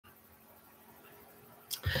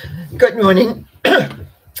Good morning.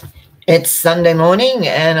 It's Sunday morning,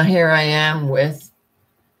 and here I am with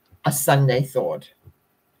a Sunday thought.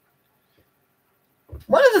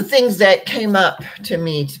 One of the things that came up to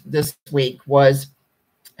me this week was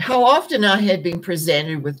how often I had been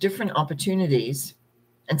presented with different opportunities,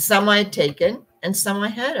 and some I had taken and some I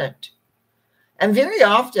hadn't. And very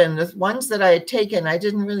often, the ones that I had taken, I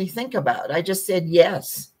didn't really think about. I just said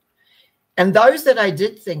yes. And those that I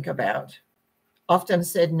did think about often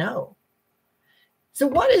said no. So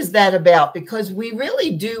what is that about? Because we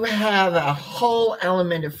really do have a whole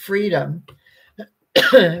element of freedom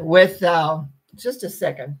with, just a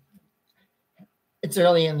second. It's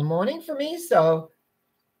early in the morning for me, so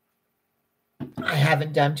I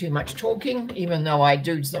haven't done too much talking, even though I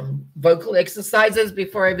do some vocal exercises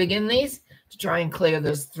before I begin these to try and clear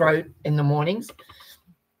this throat in the mornings.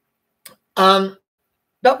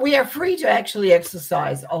 But we are free to actually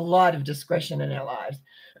exercise a lot of discretion in our lives.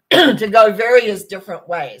 To go various different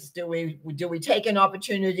ways. Do we take an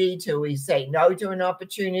opportunity? Do we say no to an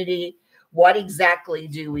opportunity? What exactly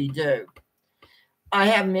do we do? I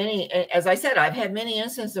have many, as I said, I've had many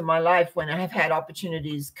instances in my life when I have had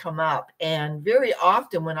opportunities come up. And very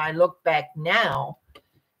often when I look back now,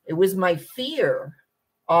 it was my fear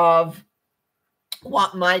of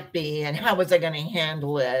what might be and how was I going to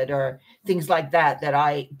handle it or things like that, that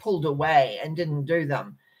I pulled away and didn't do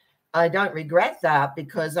them. I don't regret that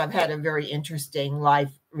because I've had a very interesting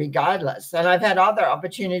life regardless. And I've had other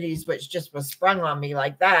opportunities which just were sprung on me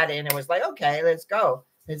like that. And it was like, okay, let's go.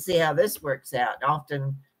 Let's see how this works out.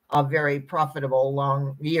 Often are very profitable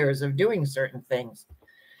long years of doing certain things.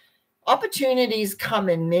 Opportunities come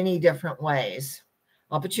in many different ways.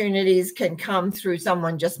 Opportunities can come through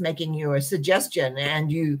someone just making you a suggestion and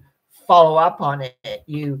you follow up on it.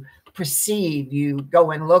 You perceive, you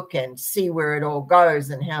go and look and see where it all goes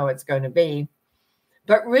and how it's going to be.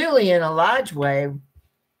 But really, in a large way,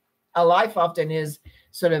 a life often is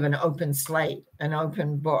sort of an open slate, an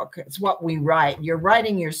open book. It's what we write. You're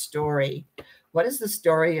writing your story. What is the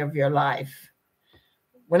story of your life?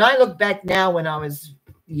 When I look back now, when I was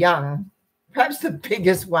young, perhaps the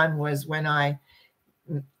biggest one was when I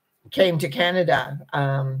came to Canada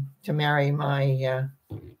to marry my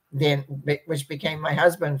then, which became my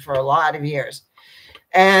husband for a lot of years.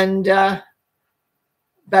 And, but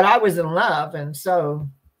I was in love. And so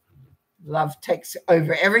love takes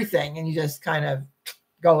over everything and you just kind of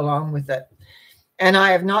go along with it. And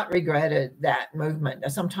I have not regretted that movement.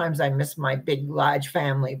 Sometimes I miss my big, large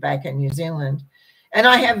family back in New Zealand. And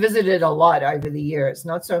I have visited a lot over the years,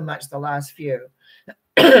 not so much the last few,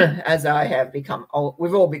 as I have become old.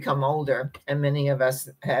 We've all become older and many of us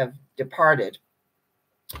have departed.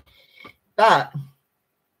 But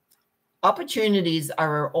opportunities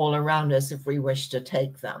are all around us if we wish to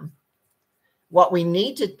take them. What we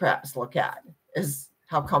need to perhaps look at is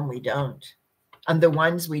how come we don't? And the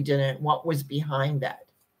ones we didn't, what was behind that?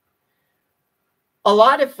 A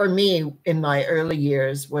lot of, for me, in my early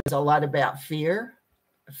years, was a lot about fear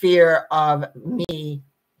of me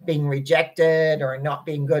being rejected or not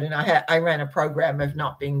being good. And I ran a program of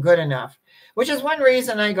not being good enough, which is one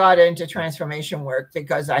reason I got into transformation work,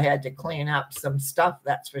 because I had to clean up some stuff,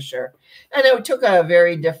 that's for sure. And it took a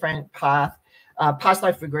very different path. Past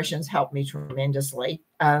life regressions helped me tremendously.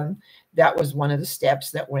 That was one of the steps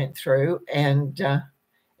that went through. And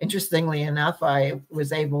interestingly enough, I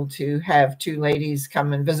was able to have two ladies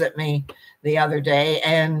come and visit me the other day.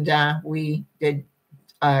 And we did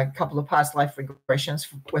a couple of past life regressions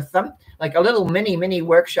with them, like a little mini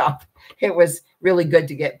workshop. It was really good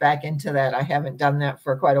to get back into that. I haven't done that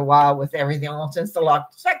for quite a while with everything else since the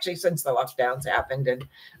lockdowns happened and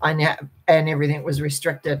everything was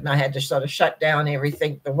restricted and I had to sort of shut down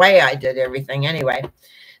everything the way I did everything anyway.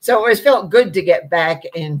 So it always felt good to get back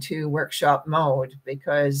into workshop mode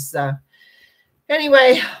because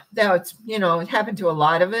anyway, that's, it happened to a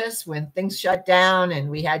lot of us when things shut down and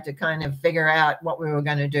we had to kind of figure out what we were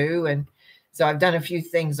going to do. And so I've done a few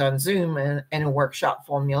things on Zoom and a workshop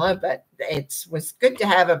formula, but it was good to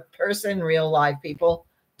have a person, real live people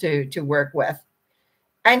to work with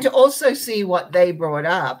and to also see what they brought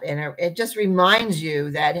up. And it just reminds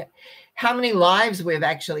you that how many lives we've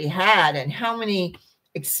actually had and how many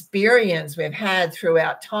experience we've had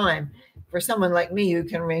throughout time. For someone like me who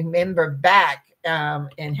can remember back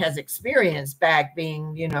and has experience back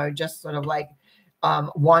being, just sort of like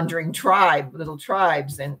wandering little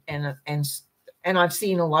tribes. And I've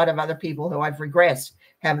seen a lot of other people who I've regressed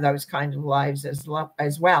have those kind of lives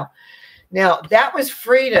as well. Now, that was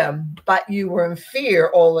freedom, but you were in fear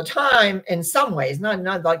all the time in some ways,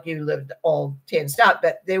 not like you lived all tensed up,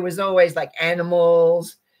 but there was always like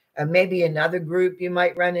animals, maybe another group you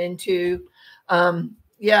might run into.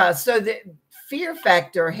 Yeah, so the fear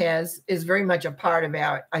factor is very much a part of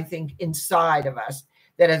our, I think, inside of us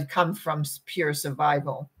that has come from pure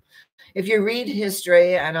survival. If you read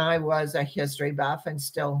history, and I was a history buff and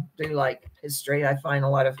still do like history, I find a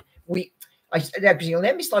lot of actually,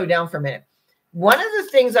 let me slow down for a minute. One of the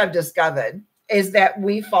things I've discovered is that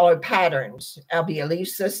we follow patterns. Our belief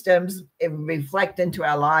systems reflect into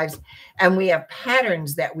our lives, and we have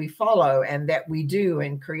patterns that we follow and that we do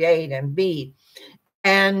and create and be.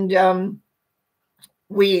 And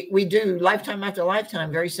we do lifetime after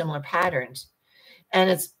lifetime very similar patterns. And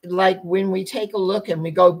it's like when we take a look and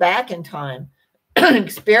we go back in time,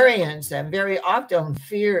 experience, and very often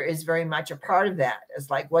fear is very much a part of that. It's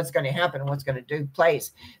like, what's going to happen? What's going to do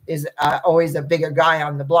place is always a bigger guy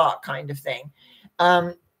on the block kind of thing.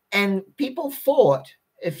 And people fought.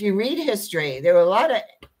 If you read history, there were a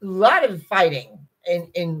lot of fighting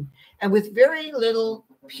and with very little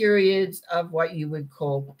periods of what you would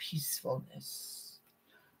call peacefulness.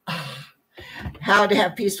 How to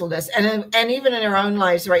have peacefulness, and even in our own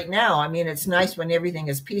lives right now. I mean, it's nice when everything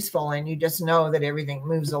is peaceful and you just know that everything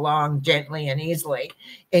moves along gently and easily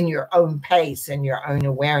in your own pace and your own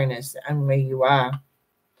awareness and where you are.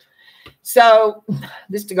 So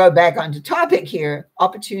just to go back onto topic here,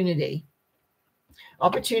 opportunity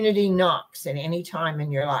knocks at any time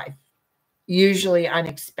in your life, usually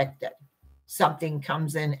unexpected. Something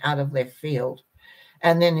comes in out of left field,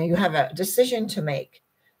 and then you have a decision to make.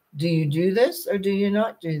 Do you do this or do you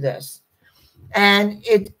not do this? And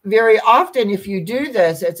it very often, if you do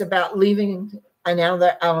this, it's about leaving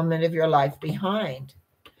another element of your life behind.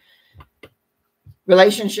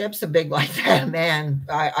 Relationships are big like that, man.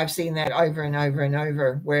 I've seen that over and over and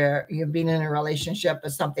over, where you've been in a relationship,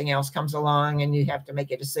 but something else comes along and you have to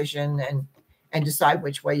make a decision and decide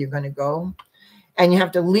which way you're going to go. And you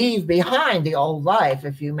have to leave behind the old life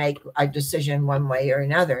if you make a decision one way or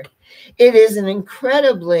another. It is an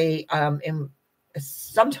incredibly,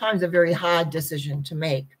 sometimes a very hard decision to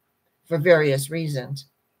make for various reasons.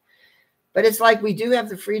 But it's like we do have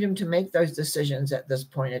the freedom to make those decisions at this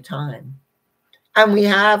point in time. And we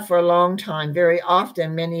have for a long time. Very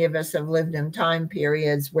often, many of us have lived in time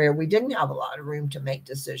periods where we didn't have a lot of room to make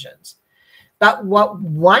decisions. But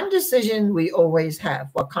one decision we always have: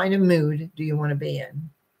 what kind of mood do you want to be in?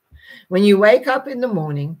 When you wake up in the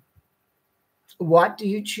morning, what do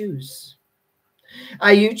you choose?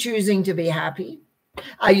 Are you choosing to be happy?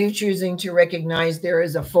 Are you choosing to recognize there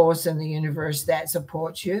is a force in the universe that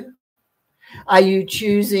supports you? Are you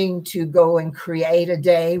choosing to go and create a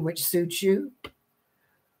day which suits you?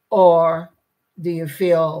 Or do you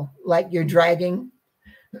feel like you're dragging?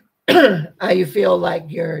 You feel like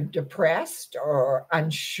you're depressed or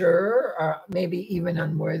unsure or maybe even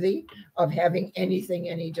unworthy of having anything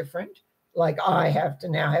any different? Like, I have to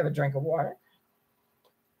now have a drink of water.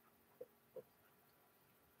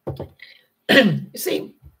 You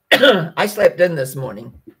see, I slept in this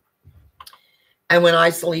morning. And when I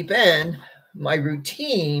sleep in, my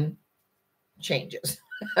routine changes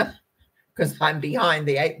because I'm behind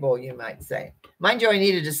the 8 ball, you might say. Mind you, I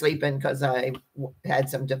needed to sleep in because I had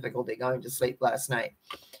some difficulty going to sleep last night.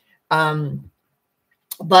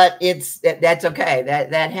 But that's okay.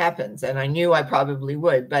 That happens. And I knew I probably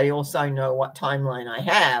would, but I also know what timeline I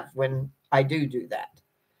have when I do that.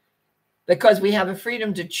 Because we have a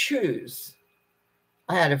freedom to choose.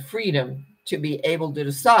 I had a freedom to be able to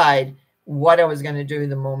decide what I was going to do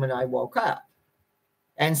the moment I woke up.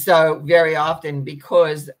 And so very often,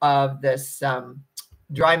 because of this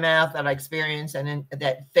dry mouth that I experience and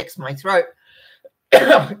that fixed my throat,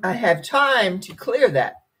 I have time to clear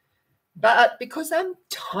that. But because I'm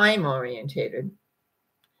time orientated,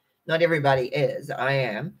 not everybody is, I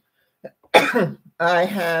am. I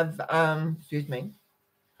have,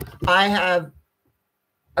 I have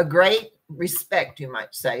a great respect, you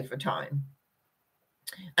might say, for time.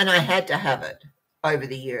 And I had to have it over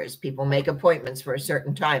the years. People make appointments for a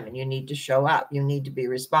certain time and you need to show up. You need to be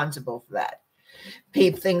responsible for that.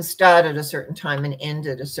 Things start at a certain time and end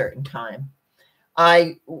at a certain time.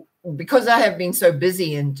 Because I have been so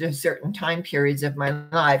busy in certain time periods of my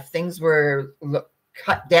life, things were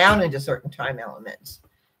cut down into certain time elements.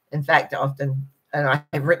 In fact, often, and I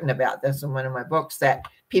have written about this in one of my books, that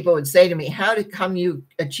people would say to me, how did you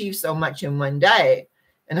achieve so much in one day?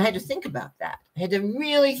 And I had to think about that. I had to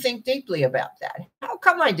really think deeply about that. How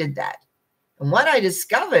come I did that? And what I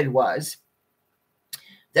discovered was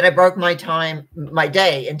that I broke my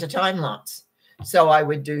day into time lots. So I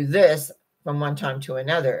would do this from one time to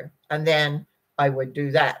another. And then I would do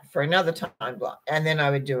that for another time block. And then I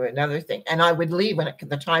would do another thing. And I would leave when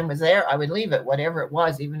the time was there. I would leave it, whatever it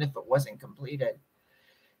was, even if it wasn't completed.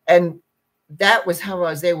 And that was how I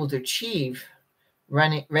was able to achieve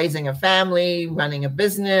raising a family, running a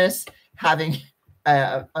business, having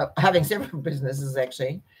several businesses,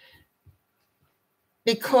 actually,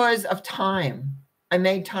 because of time. I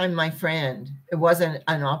made time my friend. It wasn't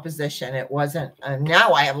an opposition. It wasn't.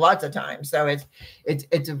 Now I have lots of time, so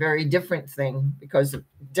it's a very different thing because of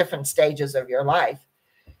different stages of your life.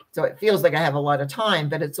 So it feels like I have a lot of time,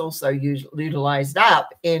 but it's also utilized up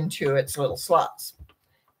into its little slots.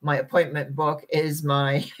 My appointment book is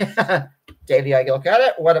my daily. I look at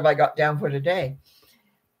it. What have I got down for today?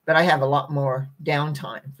 But I have a lot more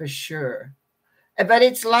downtime for sure. But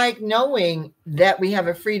it's like knowing that we have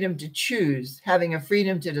a freedom to choose, having a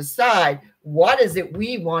freedom to decide what is it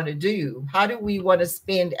we want to do? How do we want to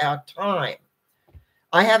spend our time?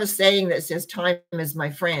 I have a saying that says time is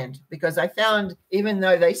my friend, because I found even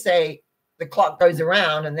though they say the clock goes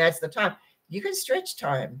around and that's the time, you can stretch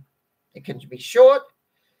time. It can be short.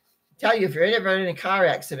 I tell you, if you're ever in a car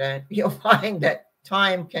accident, you'll find that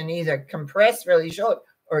time can either compress really short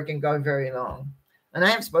or it can go very long. And I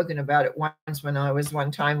have spoken about it once when I was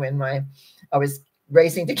one time when I was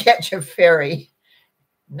racing to catch a ferry.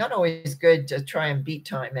 Not always good to try and beat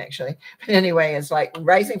time, actually. But anyway, it's like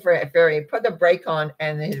racing for a ferry, put the brake on,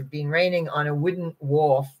 and it had been raining on a wooden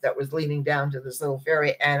wharf that was leading down to this little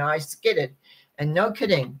ferry, and I skidded. And no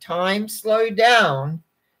kidding, time slowed down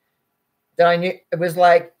that I knew it was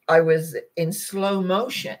like I was in slow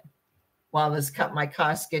motion while my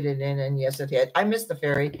car skidded in, and yes, it had. I missed the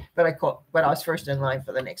ferry, but I was first in line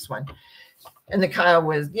for the next one. And the car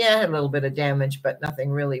was, had a little bit of damage, but nothing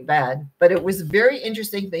really bad. But it was very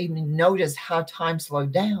interesting to even notice how time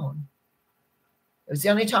slowed down. It was the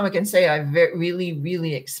only time I can say I really,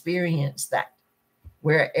 really experienced that,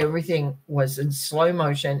 where everything was in slow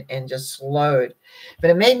motion and just slowed.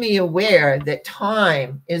 But it made me aware that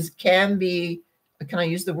time can be, can I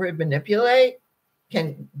use the word manipulate?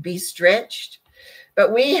 Can be stretched.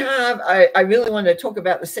 But we have, I really want to talk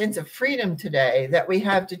about the sense of freedom today that we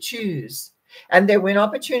have to choose. And that when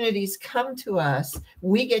opportunities come to us,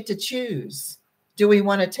 we get to choose. Do we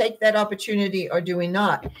want to take that opportunity or do we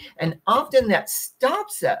not? And often that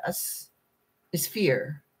stops us is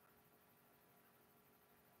fear.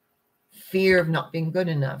 Fear of not being good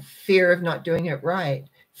enough. Fear of not doing it right.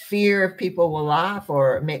 Fear of people will laugh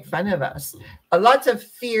or make fun of us. Lots of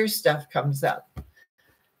fear stuff comes up.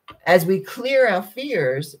 As we clear our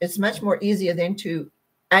fears, it's much more easier then to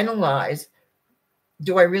analyze,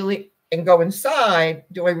 and go inside,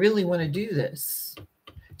 do I really want to do this?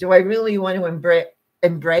 Do I really want to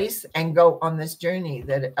embrace and go on this journey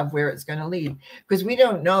of where it's going to lead? Because we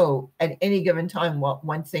don't know at any given time what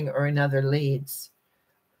one thing or another leads.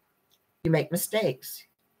 You make mistakes.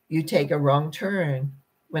 You take a wrong turn.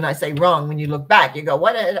 When I say wrong, when you look back, you go,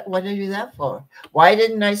 what did I do that for? Why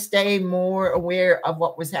didn't I stay more aware of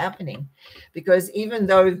what was happening? Because even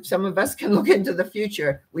though some of us can look into the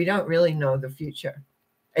future, we don't really know the future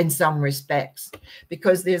in some respects,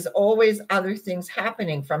 because there's always other things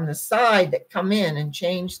happening from the side that come in and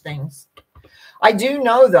change things. I do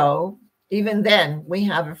know, though, even then, we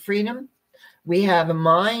have a freedom, we have a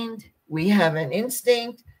mind, we have an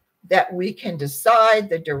instinct, that we can decide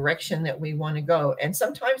the direction that we want to go. And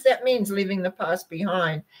sometimes that means leaving the past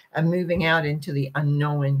behind and moving out into the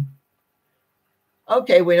unknown.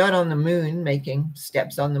 Okay, we're not on the moon making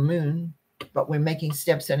steps on the moon, but we're making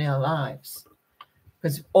steps in our lives.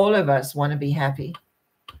 Because all of us want to be happy.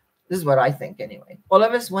 This is what I think anyway. All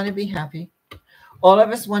of us want to be happy. All of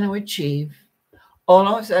us want to achieve. All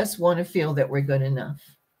of us want to feel that we're good enough.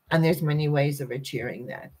 And there's many ways of achieving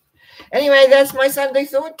that. Anyway, that's my Sunday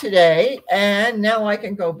thought today. And now I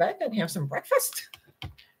can go back and have some breakfast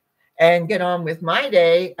and get on with my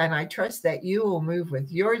day. And I trust that you will move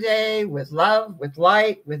with your day, with love, with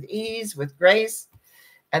light, with ease, with grace.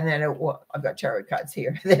 And then I've got tarot cards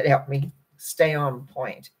here that help me stay on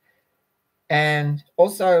point. And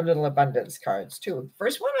also little abundance cards too.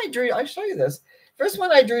 First one I drew, I'll show you this. First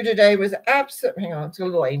one I drew today was absolutely, hang on, it's a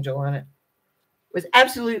little angel on it. Was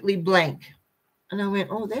absolutely blank. And I went,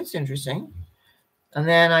 oh, that's interesting. And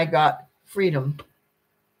then I got freedom.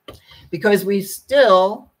 Because we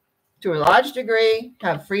still, to a large degree,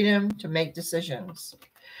 have freedom to make decisions.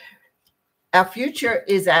 Our future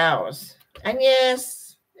is ours. And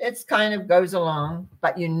yes, it kind of goes along,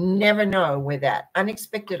 but you never know where that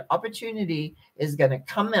unexpected opportunity is going to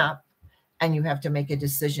come up, and you have to make a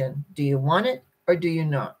decision. Do you want it or do you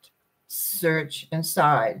not? Search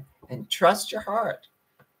inside and trust your heart.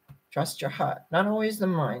 Trust your heart, not always the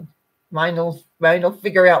mind. Mind will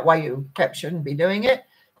figure out why you perhaps shouldn't be doing it,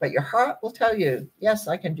 but your heart will tell you, yes,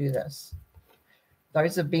 I can do this.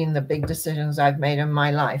 Those have been the big decisions I've made in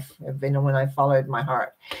my life, have been when I followed my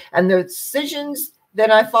heart. And the decisions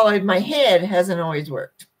that I followed my head hasn't always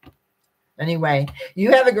worked. Anyway,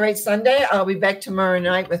 you have a great Sunday. I'll be back tomorrow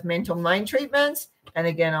night with mental mind treatments, and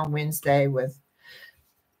again on Wednesday with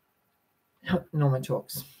Norma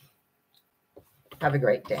Talks. Have a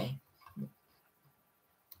great day.